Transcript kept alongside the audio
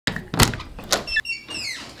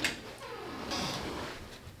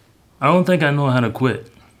I don't think I know how to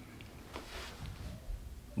quit.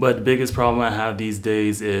 But the biggest problem I have these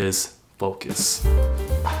days is focus.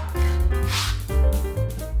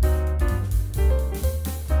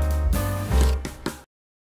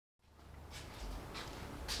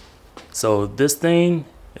 So this thing,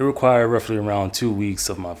 it required roughly around 2 weeks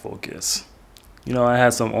of my focus. You know, I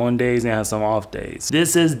had some on days and I had some off days.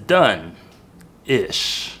 This is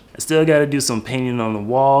done-ish. I still gotta do some painting on the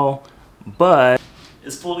wall, but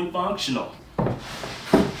it's fully functional.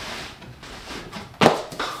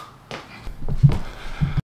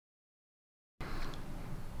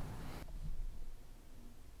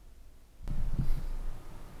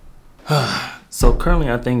 So currently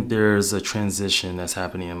I think there's a transition that's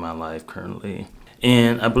happening in my life currently.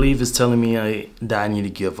 And I believe it's telling me that I need to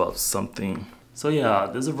give up something. So yeah,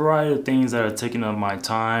 there's a variety of things that are taking up my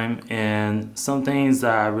time, and some things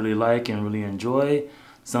that I really like and really enjoy.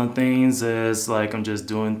 Some things is like I'm just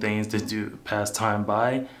doing things to pass time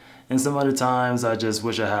by. And some other times I just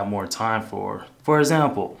wish I had more time for. For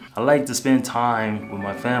example, I like to spend time with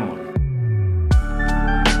my family.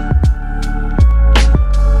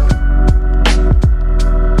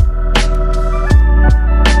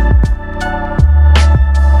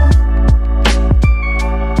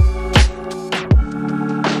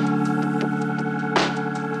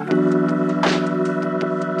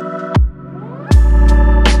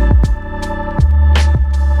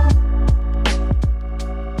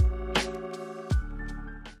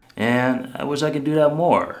 And I wish I could do that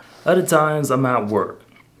more. Other times I'm at work.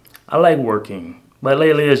 I like working, but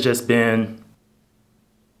lately it's just been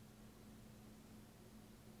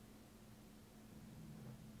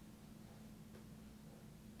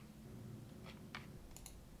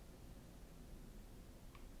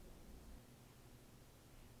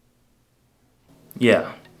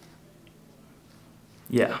yeah.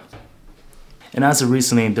 And as of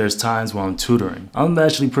recently, there's times where I'm tutoring. I'm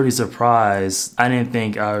actually pretty surprised. I didn't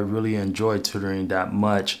think I really enjoyed tutoring that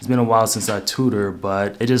much. It's been a while since I tutored,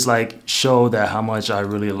 but it just like showed that how much I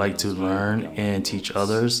really like to learn and teach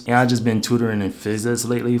others. And I've just been tutoring in physics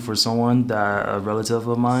lately for someone, that a relative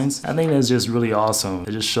of mine. I think that's just really awesome.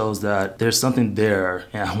 It just shows that there's something there,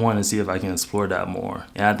 and I want to see if I can explore that more.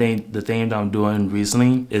 And I think the thing that I'm doing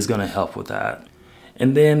recently is gonna help with that.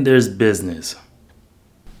 And then there's business.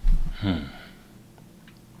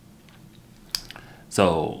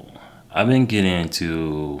 So I've been getting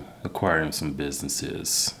into acquiring some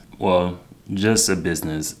businesses. Well, just a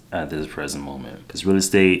business at this present moment, because real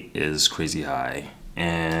estate is crazy high.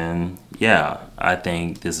 And yeah, I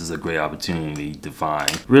think this is a great opportunity to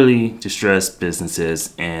find really distressed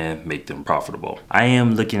businesses and make them profitable. I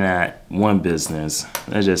am looking at one business,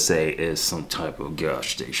 let's just say it's some type of gas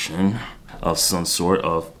station of some sort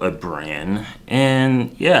of a brand.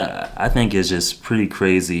 And yeah, I think it's just pretty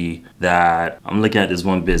crazy that I'm looking at this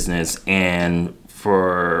one business, and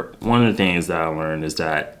for one of the things that I learned is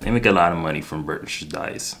that they make a lot of money from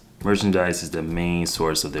merchandise. Merchandise is the main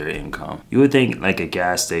source of their income. You would think like a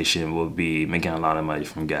gas station would be making a lot of money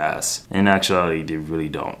from gas. In actuality, they really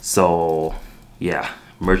don't. So yeah,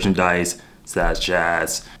 merchandise such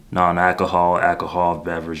as non-alcohol, alcohol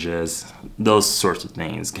beverages, those sorts of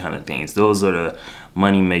things, Those are the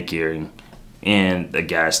money maker in the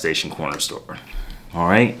gas station corner store. All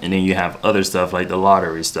right, and then you have other stuff like the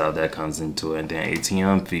lottery stuff that comes into it, and then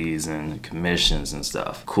ATM fees and commissions and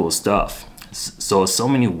stuff. Cool stuff. So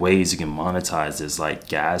many ways you can monetize this like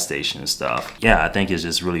gas station stuff. Yeah, I think it's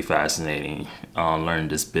just really fascinating learning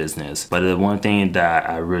this business. But the one thing that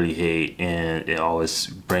I really hate, and it always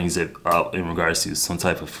brings it up in regards to some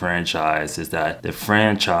type of franchise, is that the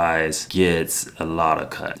franchise gets a lot of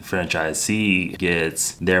cut. The franchisee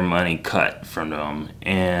gets their money cut from them,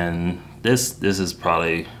 and this is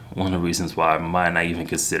probably one of the reasons why I might not even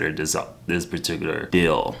consider this particular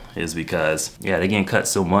deal, is because yeah, they're getting cut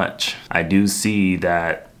so much. I do see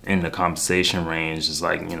that in the compensation range is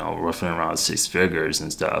like, you know, roughly around 6 figures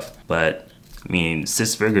and stuff. But I mean,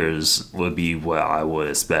 6 figures would be what I would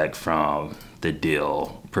expect from the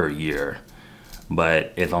deal per year.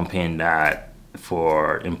 But if I'm paying that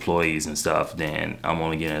for employees and stuff, then I'm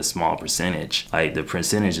only getting a small percentage. Like the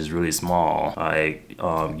percentage is really small. Like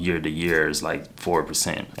year to year is like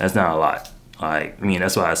 4%. That's not a lot. Like, I mean,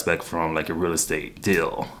 that's what I expect from like a real estate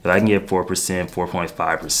deal. If I can get 4%,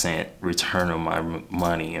 4.5% return on my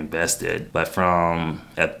money invested, but from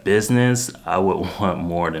a business, I would want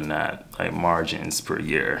more than that. like margins per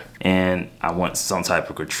year, and I want some type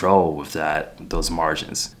of control with those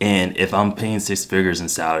margins. And if I'm paying 6 figures in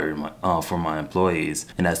salary for my employees,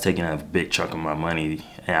 and that's taking a big chunk of my money,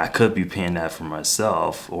 and I could be paying that for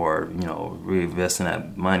myself, or reinvesting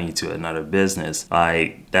that money to another business,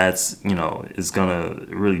 like that's it's gonna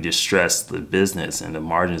really distress the business, and the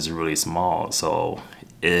margins are really small. So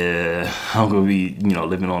I'm gonna be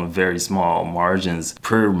living on very small margins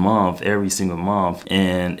per month, every single month,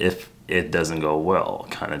 and if it doesn't go well,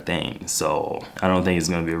 kind of thing. So I don't think it's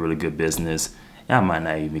gonna be a really good business. I might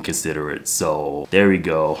not even consider it. So there we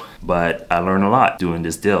go. But I learned a lot doing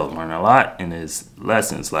this deal. Learned a lot in his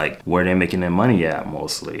lessons, like where they're making their money at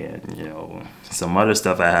mostly, and some other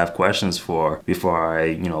stuff I have questions for before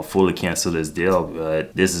I fully cancel this deal.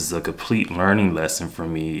 But this is a complete learning lesson for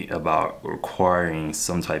me about acquiring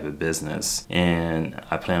some type of business, and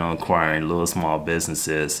I plan on acquiring little small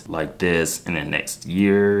businesses like this in the next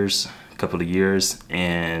couple of years,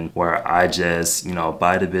 and where I just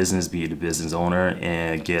buy the business, be the business owner,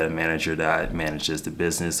 and get a manager that manages the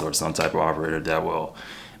business, or some type of operator that will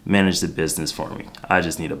manage the business for me. I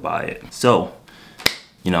just need to buy it. So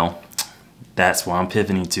that's where I'm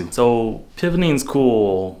pivoting to. So pivoting is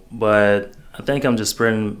cool, but I think I'm just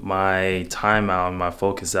spreading my time out and my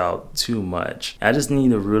focus out too much. I just need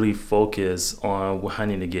to really focus on what I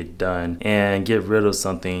need to get done and get rid of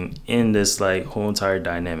something in this whole entire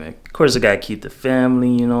dynamic. Of course, I gotta keep the family,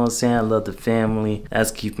 you know what I'm saying? I love the family.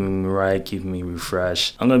 That's keeping me right, keeping me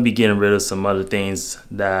refreshed. I'm gonna be getting rid of some other things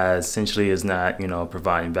that essentially is not,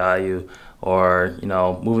 providing value, or,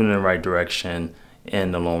 moving in the right direction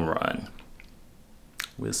in the long run.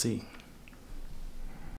 We'll see.